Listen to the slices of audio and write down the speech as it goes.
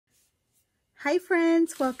Hi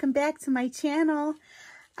friends, welcome back to my channel.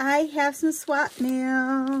 I have some swap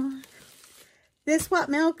mail. This swap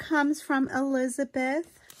mail comes from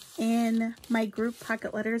Elizabeth in my group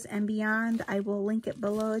Pocket Letters and Beyond. I will link it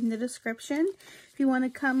below in the description. If you want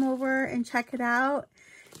to come over and check it out,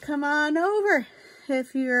 come on over.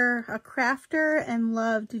 If you're a crafter and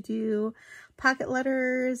love to do pocket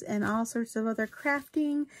letters and all sorts of other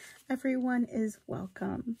crafting, everyone is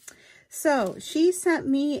welcome. So she sent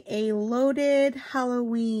me a loaded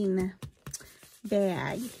Halloween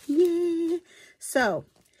bag. Yay! So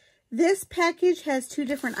this package has two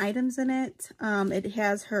different items in it. It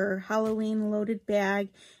has her Halloween loaded bag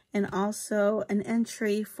and also an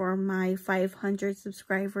entry for my 500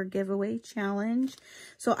 subscriber giveaway challenge.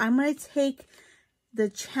 So I'm going to take the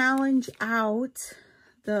challenge out,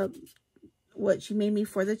 what she made me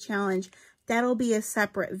for the challenge. That'll be a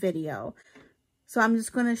separate video. So I'm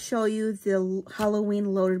just going to show you the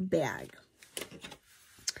Halloween loaded bag.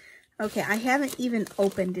 Okay, I haven't even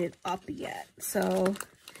opened it up yet. So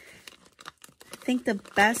I think the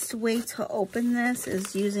best way to open this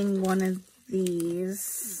is using one of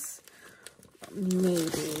these.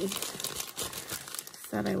 Maybe.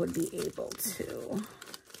 Thought I would be able to.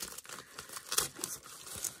 It's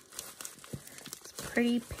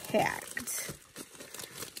pretty packed.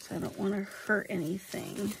 So I don't want to hurt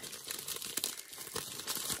anything.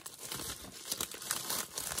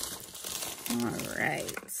 All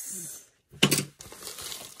right.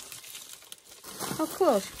 Oh,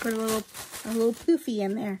 cool. She put a little poofy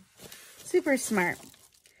in there. Super smart.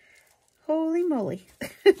 Holy moly.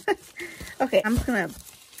 Okay, I'm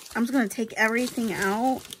just gonna take everything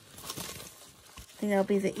out. I think that'll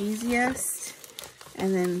be the easiest.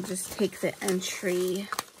 And then just take the entry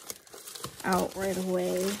out right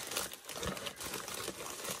away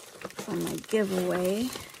for my giveaway.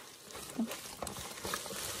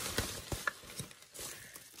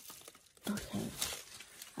 Okay,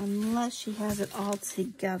 unless she has it all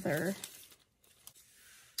together.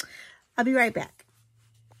 I'll be right back.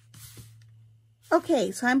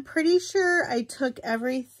 Okay, so I'm pretty sure I took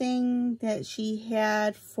everything that she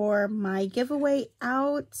had for my giveaway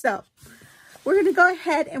out. So we're going to go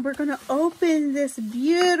ahead and we're going to open this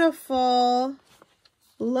beautiful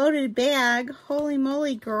loaded bag. Holy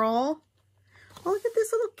moly, girl. Oh, look at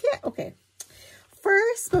this little kit. Okay,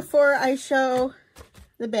 first, before I show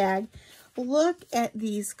the bag, look at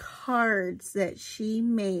these cards that she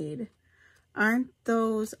made. Aren't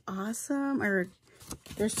those awesome? Or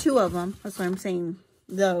there's two of them. That's what I'm saying,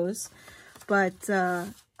 those. But,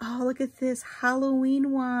 oh, look at this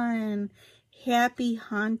Halloween one. Happy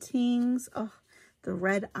Hauntings. Oh, the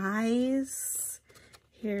red eyes.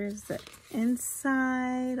 Here's the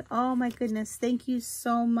inside. Oh, my goodness. Thank you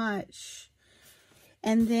so much.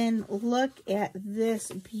 And then look at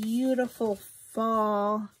this beautiful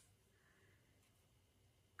fall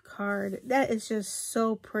card. That is just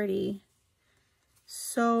so pretty.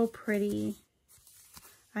 So pretty.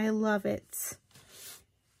 I love it.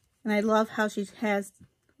 And I love how she has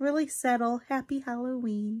really subtle Happy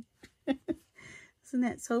Halloween. Isn't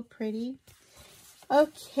that so pretty?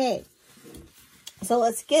 Okay. So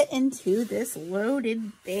let's get into this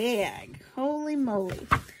loaded bag. Holy moly.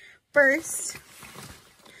 First,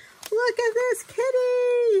 look at this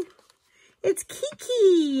kitty. It's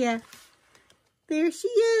Kiki. There she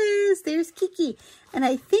is. There's Kiki. And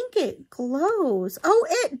I think it glows. Oh,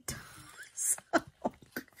 it does.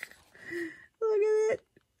 Look at it.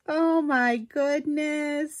 Oh my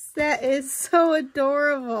goodness. That is so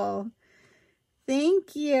adorable.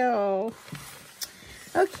 Thank you.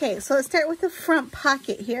 Okay, so let's start with the front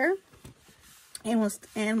pocket here. And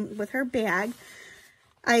with her bag.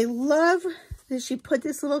 I love that she put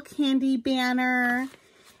this little candy banner.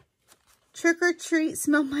 Trick or treat,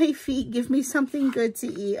 smell my feet, give me something good to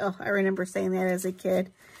eat. Oh, I remember saying that as a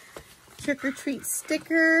kid. Trick or treat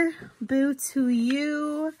sticker, boo to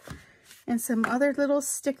you, and some other little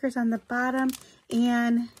stickers on the bottom.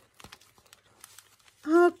 And,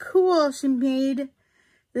 oh, cool, she made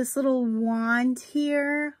this little wand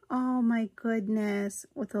here. Oh, my goodness,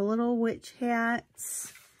 with a little witch hat.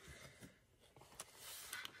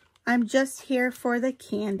 I'm just here for the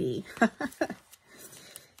candy.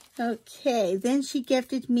 Okay, then she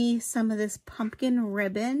gifted me some of this pumpkin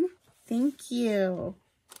ribbon. Thank you.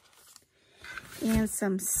 And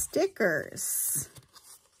some stickers.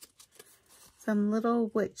 Some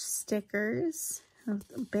little witch stickers. A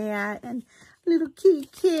bat and a little kitty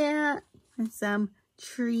cat. And some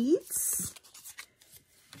treats.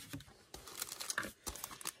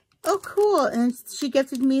 Oh, cool. And she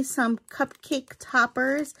gifted me some cupcake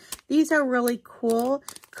toppers. These are really cool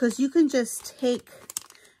because you can just take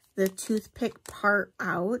the toothpick part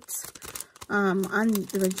out on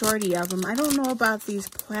the majority of them. I don't know about these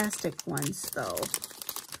plastic ones though.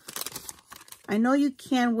 I know you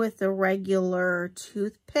can with the regular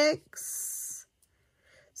toothpicks.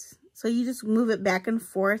 So you just move it back and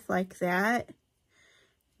forth like that.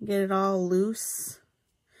 Get it all loose.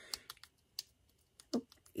 Oh,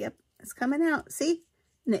 yep, it's coming out. See?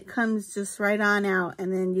 And it comes just right on out.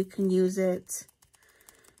 And then you can use it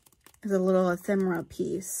as a little ephemera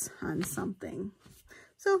piece on something.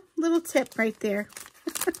 So, little tip right there.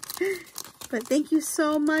 But thank you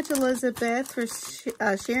so much, Elizabeth, for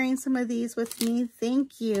sharing some of these with me.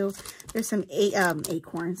 Thank you. There's some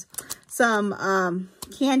acorns. Some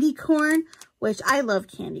candy corn, which I love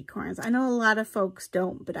candy corns. I know a lot of folks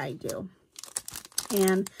don't, but I do.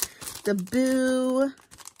 And the Boo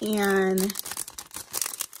and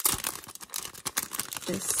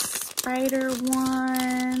this spider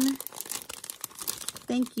one.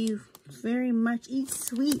 Thank you very much. Eat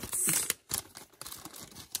sweets.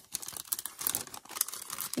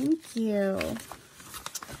 Thank you.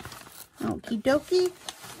 Okie dokie.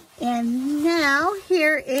 And now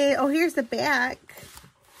here is, oh, here's the back.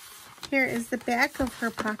 Here is the back of her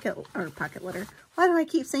pocket letter. Why do I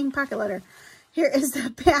keep saying pocket letter? Here is the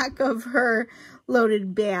back of her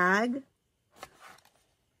loaded bag.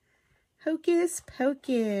 Hocus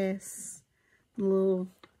pocus. Little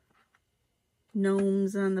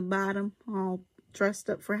gnomes on the bottom, all dressed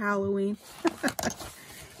up for Halloween.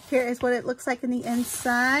 Here is what it looks like in the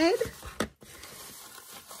inside.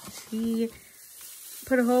 She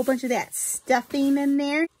put a whole bunch of that stuffing in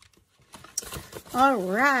there. All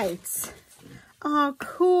right. Oh,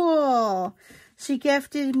 cool. She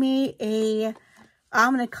gifted me a,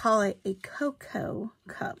 I'm going to call it a cocoa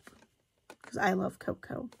cup, because I love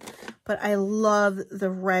cocoa. But I love the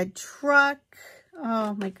red truck.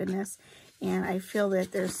 Oh, my goodness. And I feel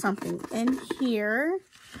that there's something in here.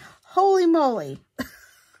 Holy moly.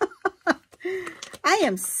 I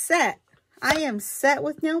am set. I am set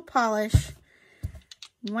with nail polish.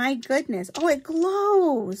 My goodness. Oh, it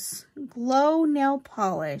glows. Glow nail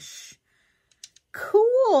polish.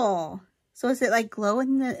 Cool. So is it like glow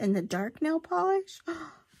in the dark nail polish? I'm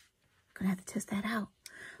gonna have to test that out.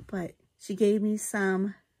 But she gave me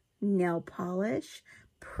some nail polish.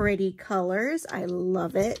 Pretty colors. I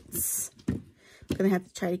love it. I'm gonna have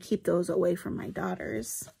to try to keep those away from my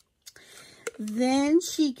daughters. Then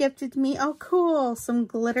she gifted me, oh cool, some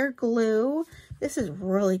glitter glue. This is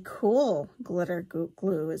really cool glitter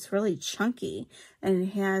glue. It's really chunky and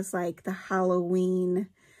it has like the Halloween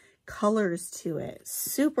colors to it.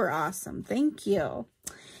 Super awesome. Thank you.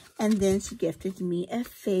 And then she gifted me a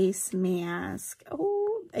face mask.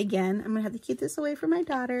 Oh, again, I'm gonna have to keep this away from my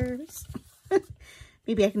daughters.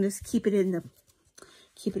 Maybe I can just keep it in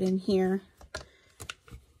here.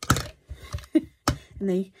 And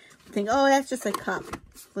they think, oh, that's just a cup.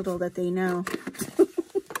 Little that they know.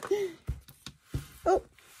 Oh,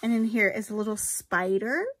 and in here is a little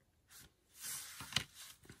spider.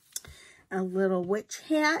 A little witch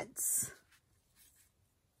hat.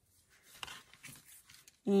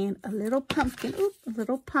 And a little pumpkin. Oop, a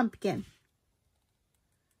little pumpkin.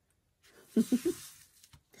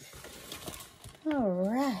 All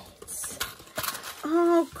right.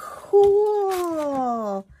 Oh,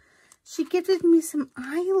 cool. She gifted me some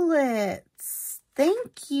eyelets.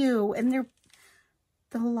 Thank you. And they're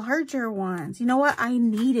the larger ones. You know what? I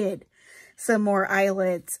needed some more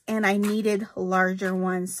eyelets and I needed larger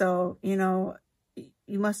ones. So, you know,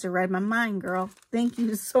 you must have read my mind, girl. Thank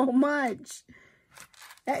you so much.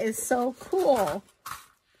 That is so cool.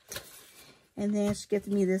 And then she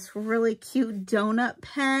gifted me this really cute donut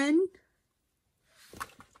pen.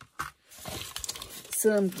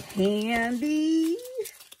 Some candy.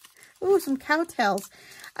 Ooh, some cowtails.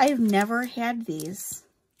 I've never had these.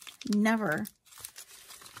 Never.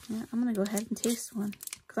 Yeah, I'm going to go ahead and taste one.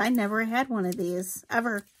 Because I never had one of these.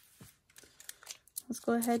 Ever. Let's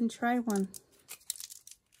go ahead and try one.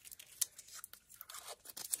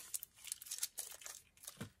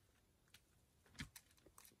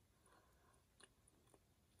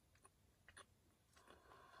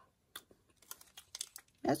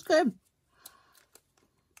 That's good.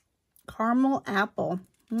 Caramel apple.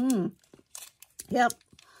 Yep.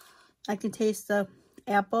 I can taste the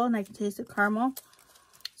apple and I can taste the caramel.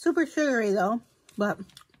 Super sugary though, but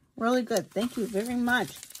really good. Thank you very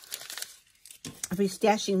much. I'll be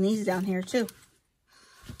stashing these down here too.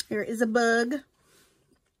 Here is a bug.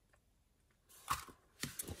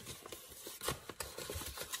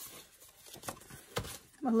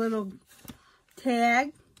 A little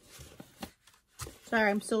tag. Sorry,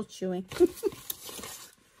 I'm still chewing.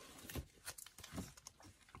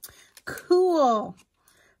 cool.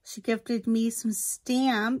 She gifted me some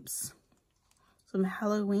stamps, some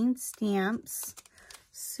Halloween stamps.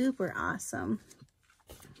 Super awesome.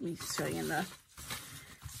 Let me show you in the,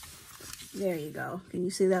 there you go. Can you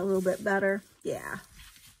see that a little bit better? Yeah.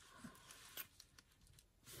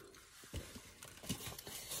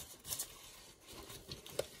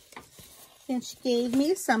 And she gave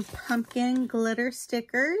me some pumpkin glitter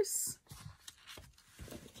stickers.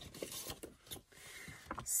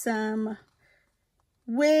 Some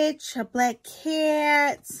witch, a black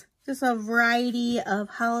cat, just a variety of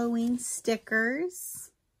Halloween stickers.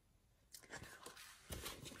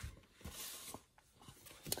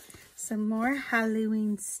 Some more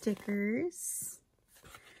Halloween stickers.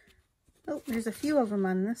 Oh, there's a few of them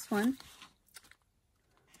on this one.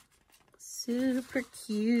 Super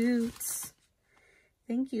cute.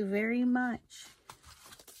 Thank you very much.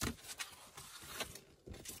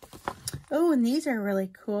 Oh, and these are really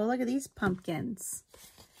cool. Look at these pumpkins.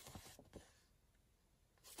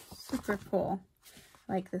 Super cool.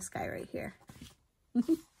 I like this guy right here.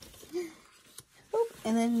 Oh,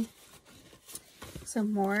 and then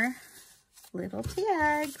some more little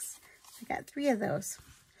tags. I got 3 of those.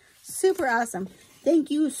 Super awesome.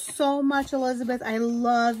 Thank you so much, Elizabeth. I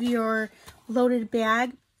love your loaded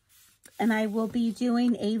bag. And I will be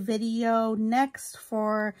doing a video next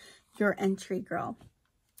for your entry, girl.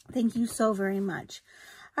 Thank you so very much.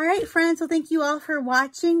 All right, friends. So thank you all for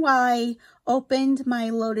watching while I opened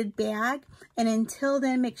my loaded bag. And until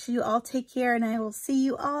then, make sure you all take care. And I will see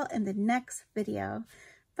you all in the next video.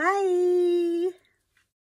 Bye.